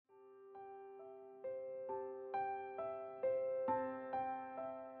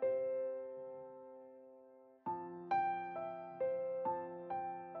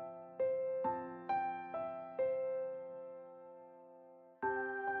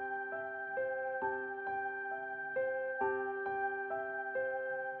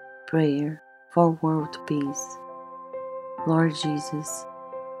Prayer for world peace. Lord Jesus,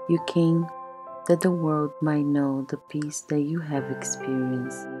 you came that the world might know the peace that you have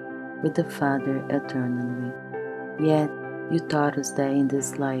experienced with the Father eternally. Yet you taught us that in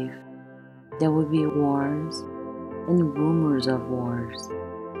this life there will be wars and rumors of wars.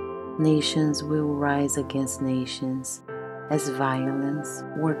 Nations will rise against nations as violence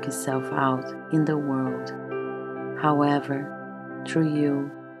works itself out in the world. However, through you,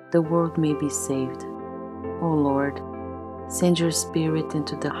 the world may be saved. O Lord, send your Spirit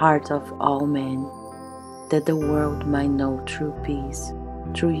into the heart of all men, that the world might know true peace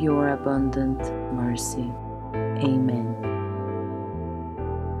through your abundant mercy. Amen.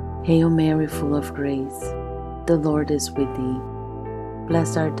 Hail Mary, full of grace, the Lord is with thee.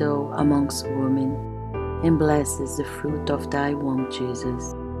 Blessed art thou amongst women, and blessed is the fruit of thy womb,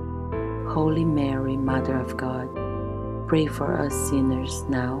 Jesus. Holy Mary, Mother of God, pray for us sinners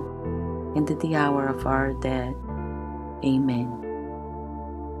now and at the hour of our death. Amen.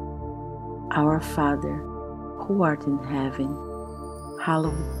 Our Father, who art in heaven,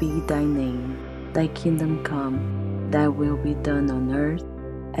 hallowed be thy name. Thy kingdom come, thy will be done on earth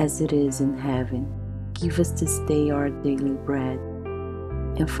as it is in heaven. Give us this day our daily bread,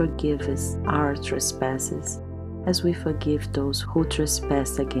 and forgive us our trespasses, as we forgive those who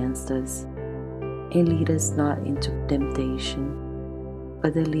trespass against us. And lead us not into temptation,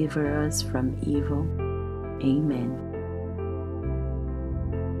 but deliver us from evil. Amen.